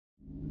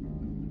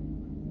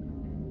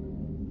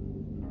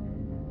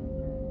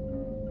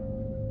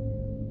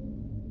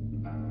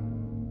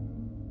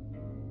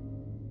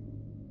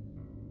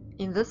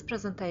In this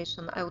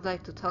presentation, I would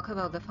like to talk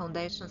about the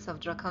foundations of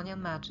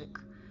Draconian magic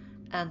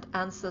and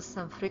answer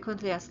some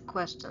frequently asked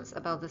questions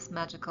about this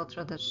magical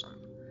tradition.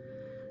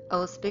 I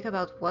will speak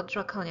about what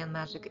Draconian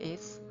magic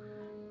is,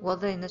 what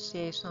the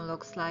initiation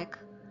looks like,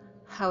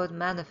 how it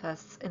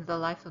manifests in the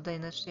life of the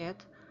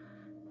initiate,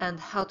 and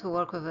how to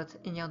work with it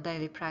in your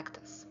daily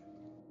practice.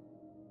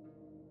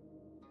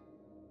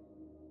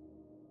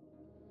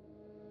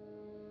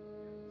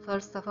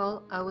 First of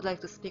all, I would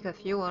like to speak a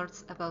few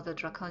words about the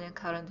Draconian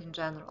current in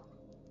general.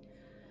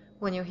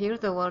 When you hear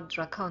the word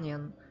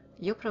Draconian,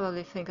 you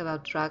probably think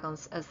about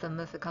dragons as the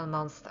mythical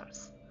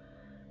monsters.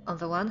 On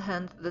the one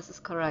hand, this is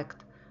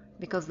correct,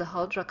 because the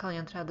whole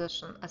Draconian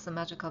tradition as a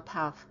magical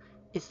path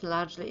is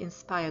largely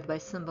inspired by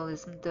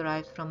symbolism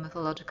derived from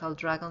mythological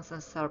dragons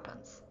and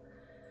serpents.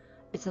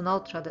 It's an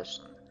old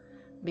tradition,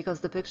 because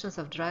depictions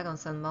of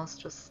dragons and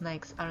monstrous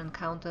snakes are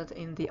encountered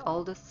in the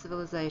oldest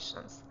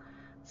civilizations,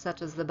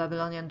 such as the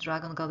Babylonian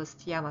dragon goddess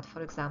Tiamat,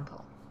 for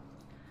example.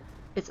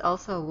 It's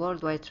also a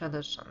worldwide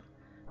tradition,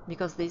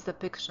 because these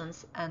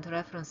depictions and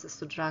references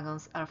to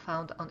dragons are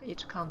found on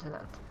each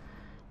continent,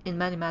 in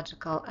many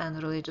magical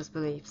and religious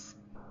beliefs.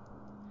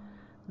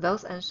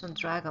 Those ancient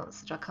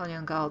dragons,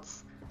 draconian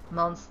gods,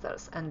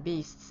 monsters, and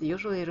beasts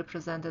usually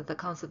represented the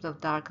concept of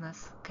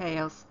darkness,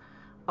 chaos,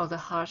 or the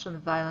harsh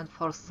and violent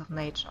forces of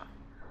nature.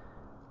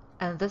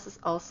 And this is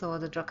also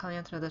what the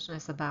Draconian tradition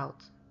is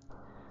about.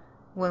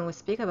 When we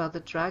speak about the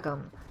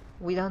dragon,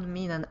 we don't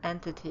mean an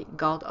entity,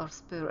 god, or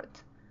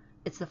spirit.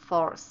 It's a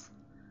force,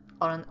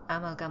 or an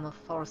amalgam of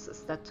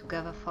forces that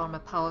together form a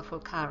powerful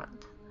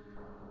current.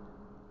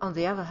 On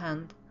the other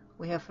hand,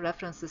 we have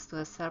references to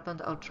a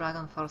serpent or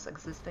dragon force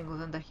existing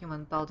within the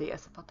human body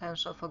as a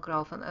potential for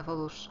growth and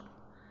evolution.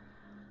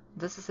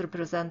 This is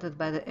represented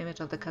by the image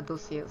of the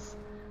caduceus,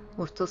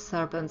 with two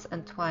serpents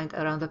entwined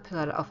around the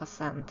pillar of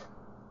ascent.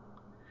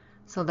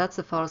 So that's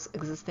a force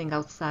existing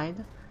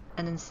outside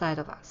and inside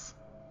of us.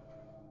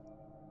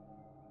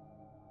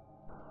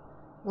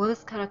 What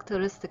is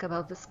characteristic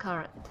about this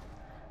current?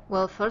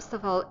 Well, first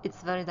of all,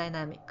 it's very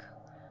dynamic.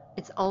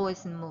 It's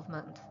always in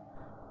movement,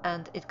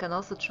 and it can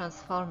also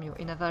transform you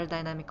in a very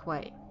dynamic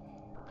way.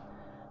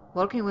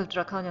 Working with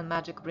Draconian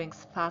magic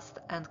brings fast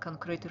and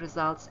concrete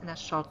results in a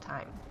short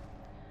time.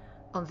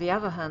 On the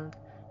other hand,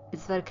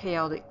 it's very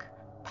chaotic,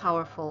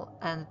 powerful,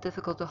 and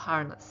difficult to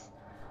harness,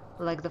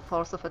 like the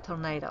force of a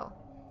tornado.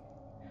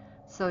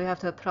 So you have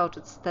to approach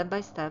it step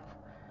by step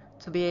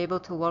to be able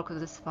to work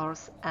with this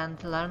force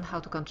and learn how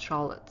to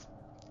control it.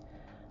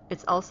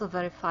 It's also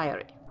very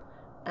fiery,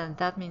 and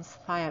that means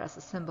fire as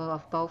a symbol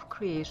of both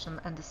creation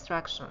and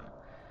destruction,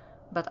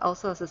 but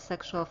also as a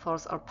sexual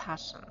force or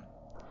passion.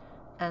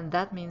 And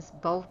that means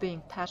both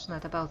being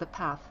passionate about the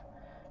path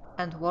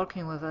and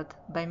working with it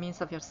by means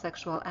of your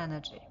sexual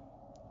energy.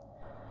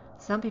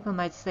 Some people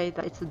might say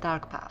that it's a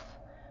dark path,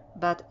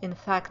 but in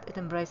fact it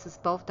embraces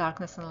both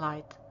darkness and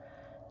light,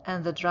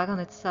 and the dragon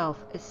itself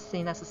is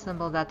seen as a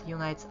symbol that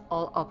unites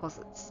all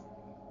opposites.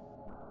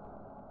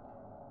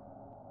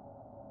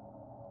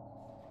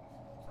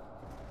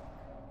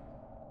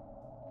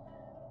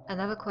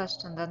 Another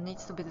question that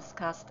needs to be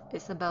discussed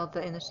is about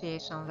the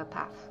initiation of the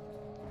path.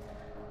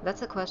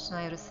 That's a question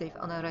I receive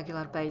on a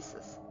regular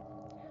basis.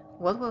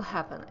 What will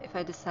happen if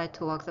I decide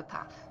to walk the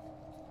path?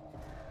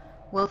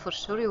 Well, for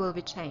sure you will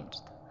be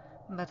changed,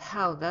 but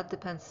how, that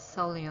depends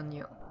solely on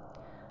you.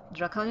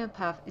 Draconian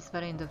path is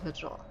very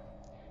individual.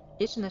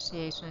 Each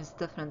initiation is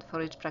different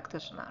for each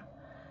practitioner,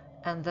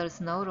 and there is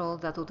no rule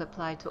that would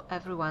apply to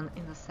everyone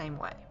in the same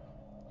way.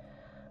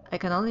 I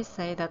can only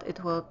say that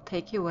it will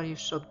take you where you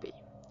should be,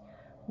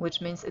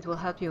 which means it will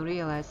help you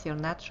realize your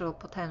natural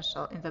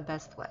potential in the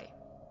best way.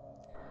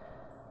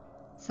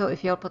 So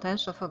if your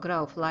potential for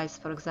growth lies,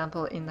 for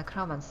example, in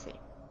necromancy,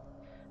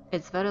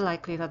 it's very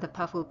likely that the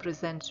path will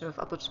present you with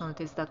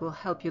opportunities that will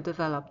help you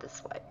develop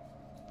this way.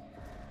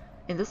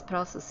 In this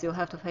process, you'll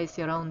have to face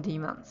your own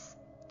demons,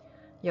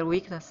 your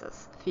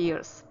weaknesses,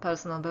 fears,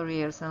 personal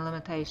barriers, and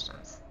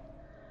limitations.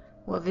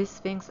 What these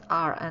things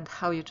are and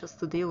how you choose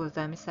to deal with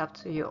them is up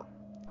to you.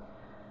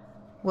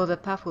 What the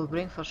path will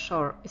bring for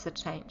sure is a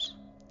change,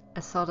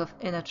 a sort of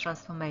inner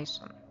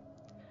transformation.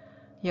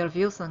 Your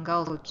views and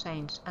goals will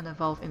change and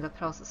evolve in the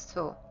process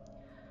too.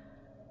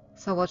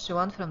 So what you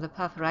want from the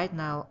path right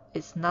now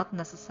is not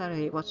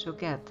necessarily what you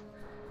get,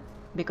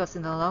 because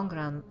in the long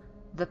run,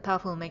 the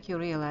path will make you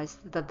realize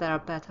that there are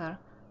better,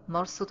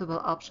 more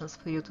suitable options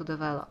for you to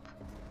develop.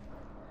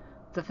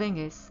 The thing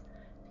is,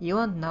 you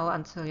won't know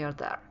until you're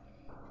there.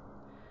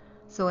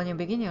 So when you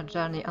begin your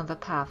journey on the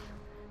path,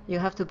 you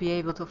have to be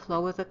able to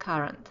flow with the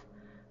current,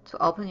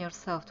 to open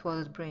yourself to what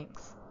it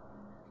brings,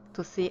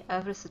 to see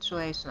every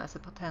situation as a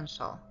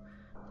potential,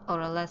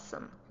 or a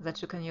lesson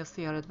that you can use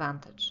to your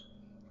advantage.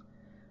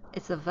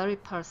 It's a very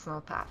personal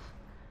path,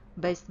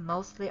 based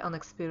mostly on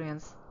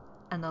experience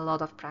and a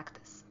lot of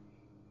practice.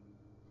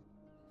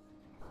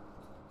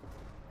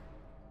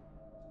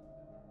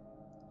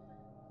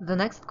 The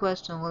next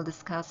question we'll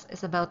discuss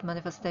is about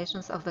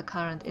manifestations of the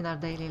current in our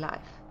daily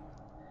life.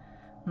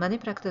 Many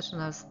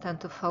practitioners tend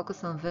to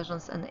focus on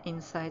visions and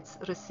insights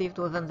received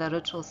within the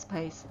ritual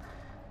space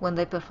when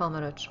they perform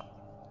a ritual.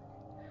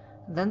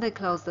 Then they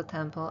close the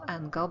temple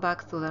and go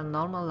back to their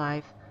normal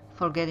life,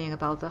 forgetting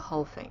about the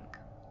whole thing.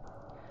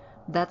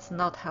 That's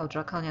not how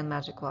Draconian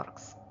magic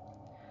works.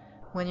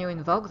 When you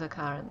invoke the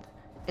current,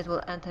 it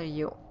will enter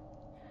you,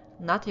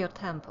 not your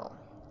temple,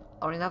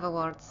 or in other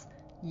words,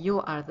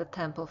 you are the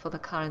temple for the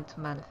current to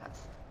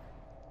manifest.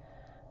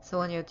 So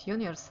when you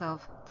tune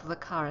yourself to the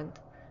current,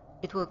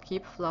 it will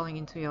keep flowing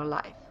into your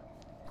life.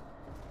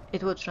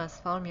 It will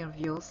transform your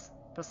views,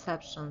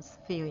 perceptions,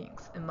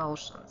 feelings,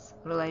 emotions,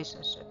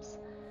 relationships,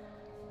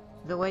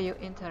 the way you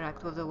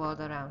interact with the world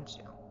around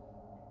you.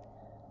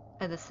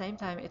 At the same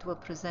time, it will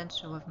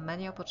present you with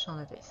many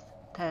opportunities,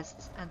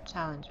 tests, and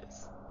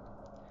challenges.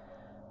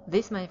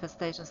 These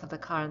manifestations of the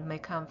current may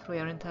come through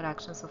your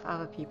interactions with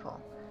other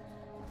people,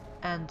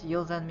 and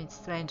you'll then meet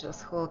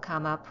strangers who will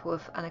come up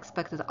with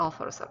unexpected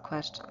offers or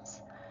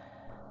questions,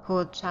 who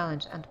will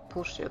challenge and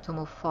push you to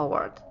move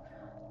forward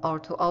or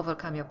to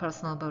overcome your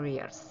personal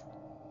barriers.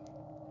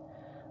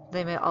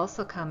 They may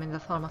also come in the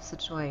form of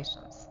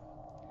situations,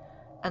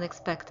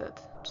 unexpected,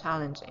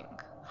 challenging,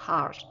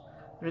 harsh,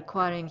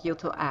 requiring you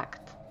to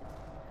act.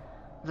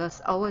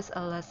 There's always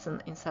a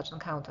lesson in such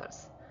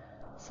encounters,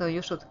 so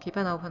you should keep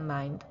an open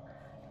mind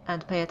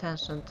and pay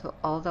attention to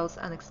all those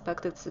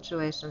unexpected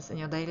situations in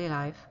your daily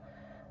life,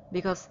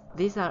 because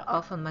these are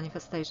often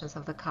manifestations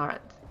of the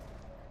current.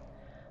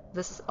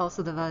 This is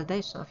also the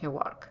validation of your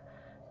work,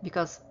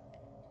 because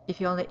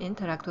if you only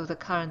interact with the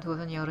current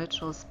within your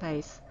ritual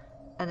space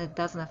and it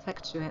doesn't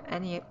affect you in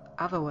any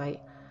other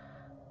way,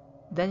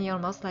 then you're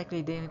most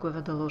likely dealing with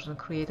a delusion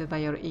created by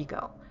your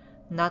ego,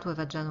 not with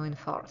a genuine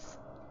force.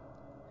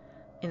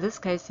 In this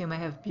case, you may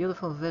have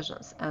beautiful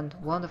visions and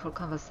wonderful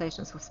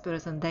conversations with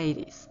spirits and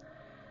deities,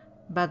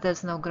 but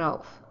there's no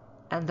growth,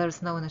 and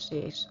there's no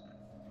initiation.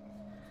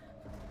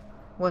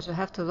 What you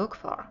have to look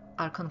for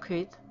are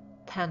concrete,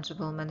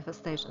 tangible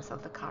manifestations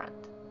of the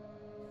current.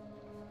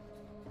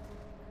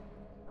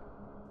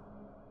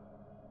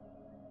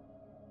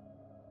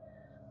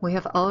 We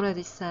have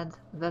already said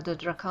that the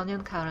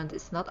Draconian current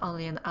is not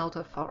only an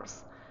outer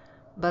force,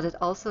 but it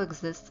also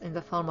exists in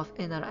the form of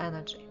inner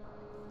energy.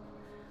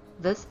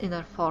 This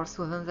inner force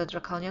within the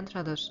Draconian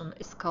tradition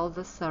is called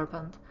the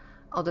Serpent,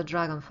 or the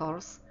Dragon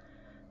Force,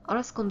 or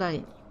as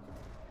Kundalini.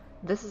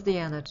 This is the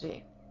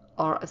energy,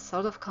 or a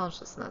sort of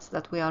consciousness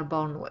that we are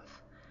born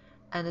with,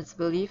 and it's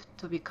believed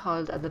to be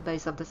coiled at the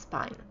base of the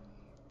spine.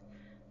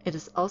 It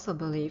is also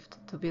believed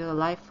to be the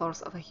life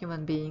force of a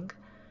human being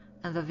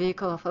and the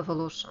vehicle of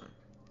evolution,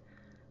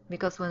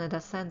 because when it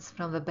ascends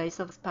from the base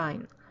of the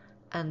spine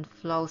and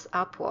flows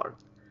upward,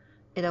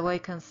 it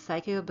awakens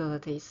psychic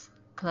abilities,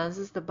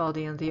 cleanses the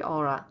body and the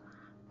aura,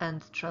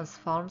 and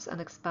transforms and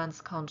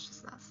expands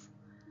consciousness.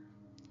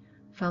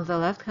 From the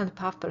left-hand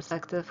path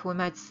perspective, we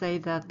might say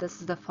that this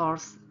is the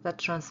force that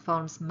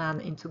transforms man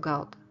into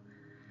God.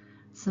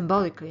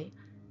 Symbolically,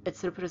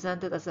 it's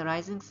represented as a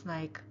rising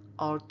snake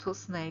or two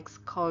snakes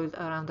coiled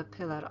around a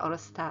pillar or a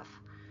staff,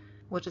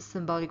 which is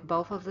symbolic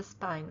both of the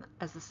spine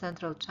as the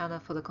central channel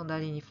for the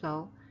Kundalini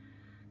flow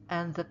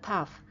and the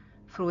path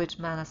through which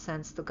man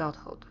ascends to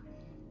godhood.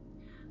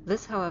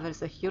 This, however,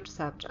 is a huge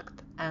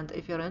subject, and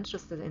if you're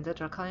interested in the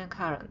Draconian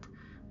current,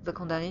 the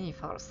Kundalini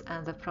force,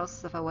 and the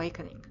process of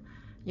awakening,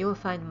 you will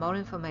find more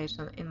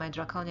information in my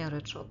Draconian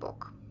ritual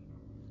book.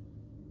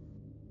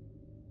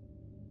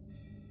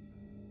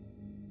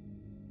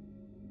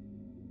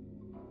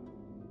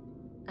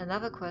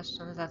 Another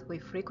question that we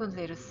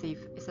frequently receive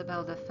is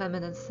about the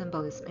feminine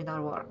symbolism in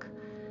our work,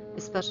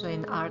 especially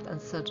in art and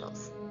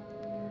sigils.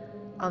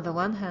 On the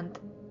one hand,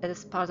 it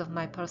is part of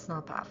my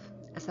personal path,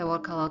 as I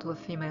work a lot with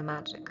female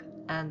magic,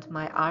 and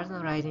my art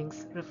and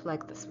writings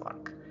reflect this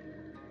work.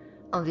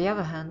 On the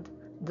other hand,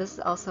 this is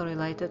also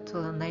related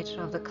to the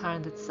nature of the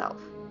current itself.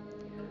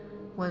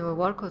 When we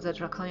work with the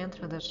Draconian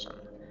tradition,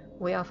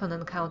 we often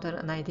encounter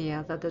an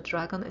idea that the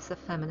dragon is a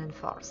feminine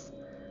force,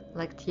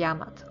 like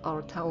Tiamat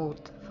or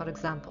Taut, for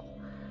example,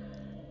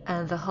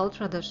 and the whole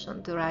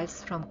tradition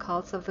derives from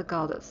cults of the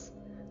goddess,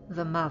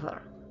 the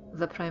mother,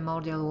 the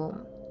primordial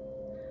womb.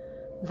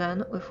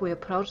 Then, if we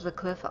approach the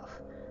cliff-off,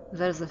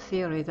 there's a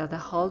theory that the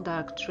whole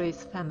dark tree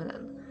is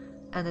feminine,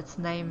 and its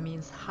name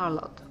means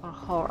harlot or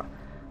whore,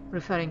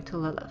 referring to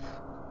Lilith.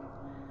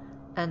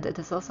 And it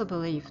is also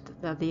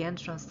believed that the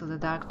entrance to the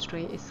dark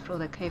tree is through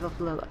the cave of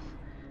Lilith,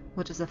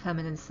 which is a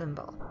feminine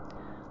symbol,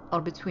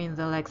 or between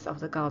the legs of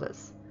the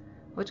goddess,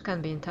 which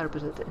can be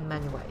interpreted in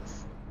many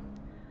ways.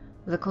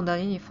 The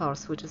Kundalini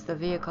force, which is the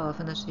vehicle of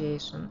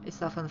initiation,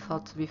 is often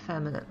thought to be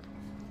feminine.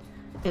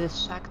 It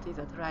is Shakti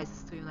that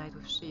rises to unite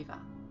with Shiva.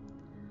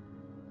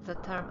 The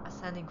term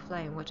ascending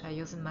flame, which I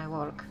use in my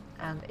work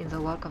and in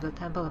the work of the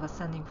Temple of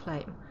Ascending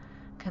Flame,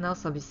 can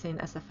also be seen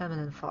as a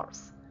feminine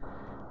force,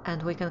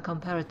 and we can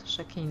compare it to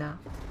Shekinah,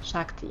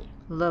 Shakti,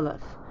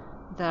 Lilith.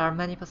 There are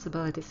many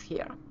possibilities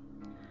here.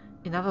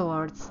 In other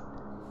words,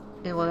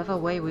 in whatever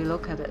way we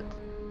look at it,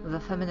 the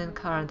feminine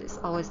current is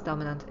always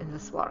dominant in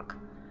this work,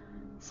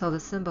 so the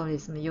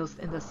symbolism used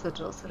in the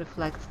sigils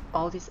reflects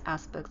all these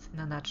aspects in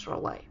a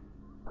natural way.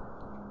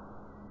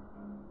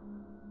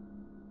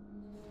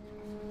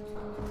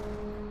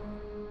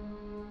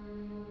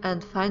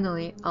 And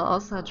finally, I'll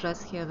also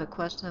address here the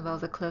question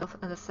about the Qliphoth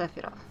and the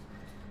Sephiroth,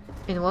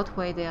 in what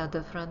way they are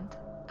different,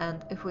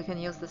 and if we can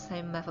use the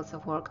same methods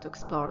of work to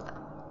explore them.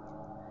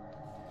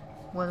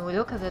 When we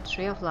look at the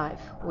Tree of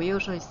Life, we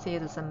usually see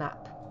it as a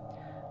map,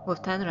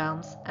 with 10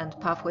 realms and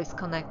pathways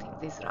connecting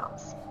these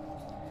realms.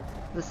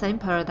 The same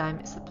paradigm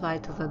is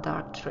applied to the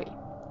Dark Tree.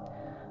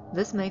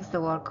 This makes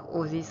the work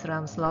with these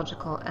realms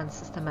logical and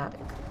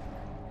systematic.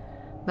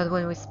 But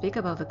when we speak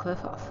about the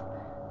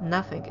Qliphoth,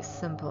 nothing is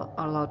simple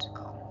or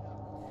logical.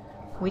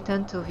 We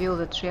tend to view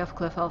the Tree of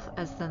Qliphoth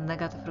as the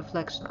negative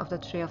reflection of the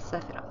Tree of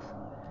Sephiroth.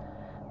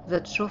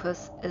 The truth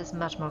is, it is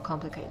much more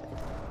complicated.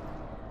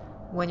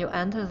 When you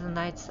enter the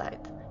night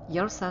side,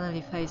 you're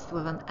suddenly faced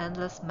with an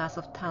endless mass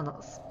of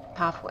tunnels,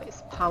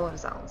 pathways, power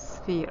zones,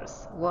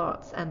 spheres,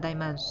 worlds, and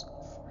dimensions.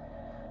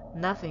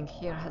 Nothing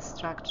here has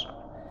structure,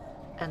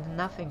 and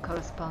nothing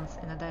corresponds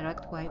in a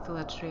direct way to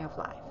the Tree of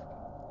Life.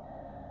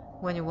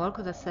 When you work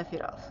with the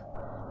Sephiroth,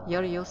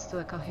 you're used to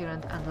a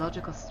coherent and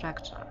logical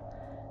structure,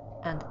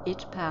 and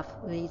each path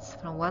leads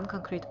from one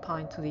concrete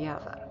point to the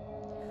other.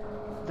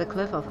 The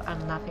Qliphoth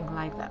are nothing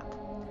like that,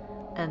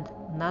 and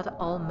not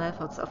all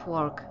methods of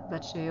work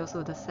that you use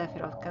with the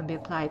Sephiroth can be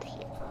applied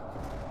here.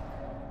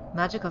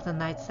 Magic of the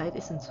night side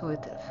is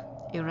intuitive,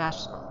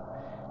 irrational,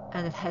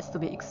 and it has to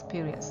be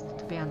experienced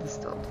to be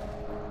understood.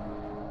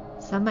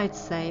 Some might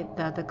say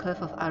that the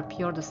Qliphoth are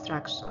pure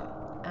destruction,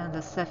 and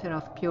the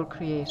Sephiroth pure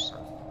creation.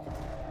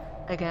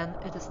 Again,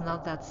 it is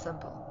not that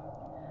simple.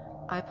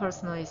 I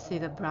personally see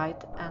the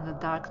bright and the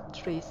dark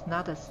trees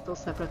not as two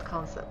separate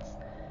concepts,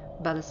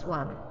 but as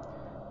one,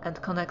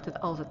 and connected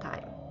all the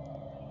time,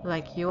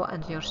 like you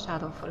and your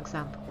shadow, for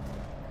example.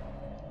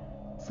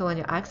 So when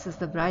you access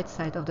the bright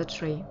side of the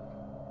tree,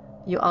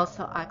 you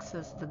also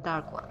access the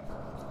dark one,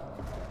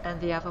 and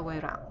the other way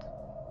around.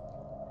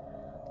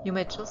 You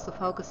may choose to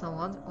focus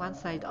on one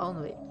side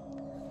only,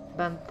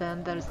 but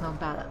then there is no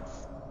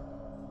balance.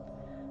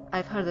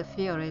 I've heard a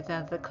theory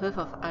that the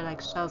Qliphoth are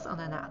like shells on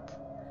a nut.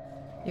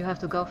 You have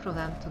to go through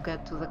them to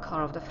get to the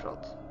core of the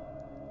fruit.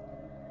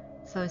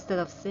 So instead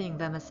of seeing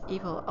them as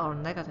evil or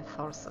negative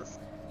forces,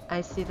 I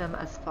see them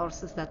as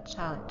forces that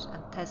challenge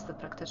and test the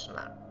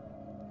practitioner.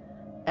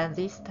 And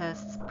these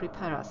tests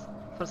prepare us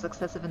for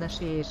successive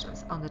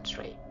initiations on the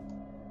tree.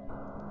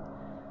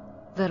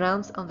 The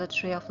realms on the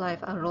Tree of Life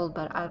are ruled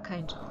by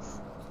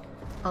archangels.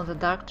 On the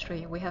Dark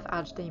Tree we have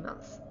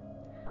archdemons.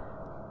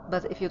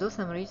 But if you do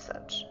some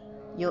research,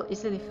 you'll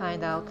easily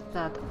find out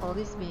that all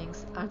these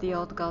beings are the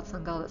old gods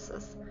and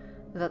goddesses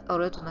that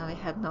originally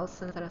had no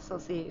sinister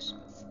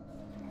associations.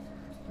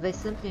 They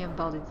simply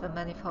embodied the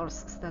many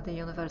forces that the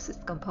universe is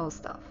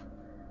composed of.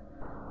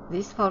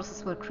 These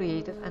forces were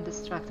creative and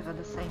destructive at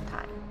the same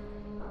time.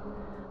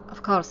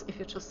 Of course, if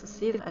you choose to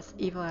see them as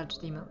evil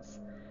archdemons,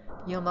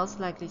 you'll most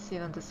likely see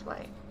them this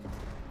way,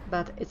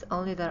 but it's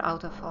only their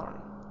outer form,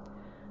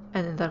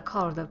 and in their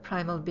core they're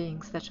primal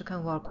beings that you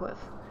can work with,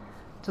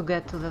 to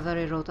get to the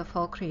very root of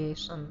all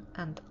creation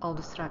and all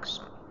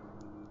destruction.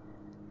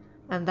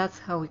 And that's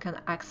how we can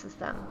access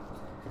them,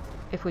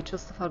 if we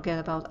choose to forget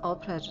about all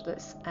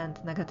prejudice and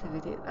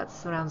negativity that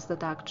surrounds the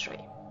Dark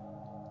Tree.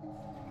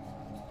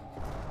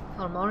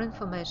 For more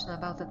information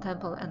about the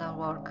temple and our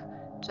work,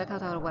 check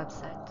out our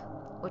website,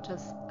 which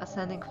is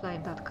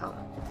ascendingflame.com.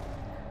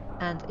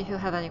 And if you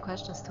have any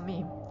questions to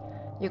me,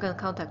 you can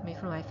contact me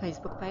through my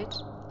Facebook page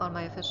or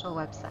my official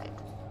website.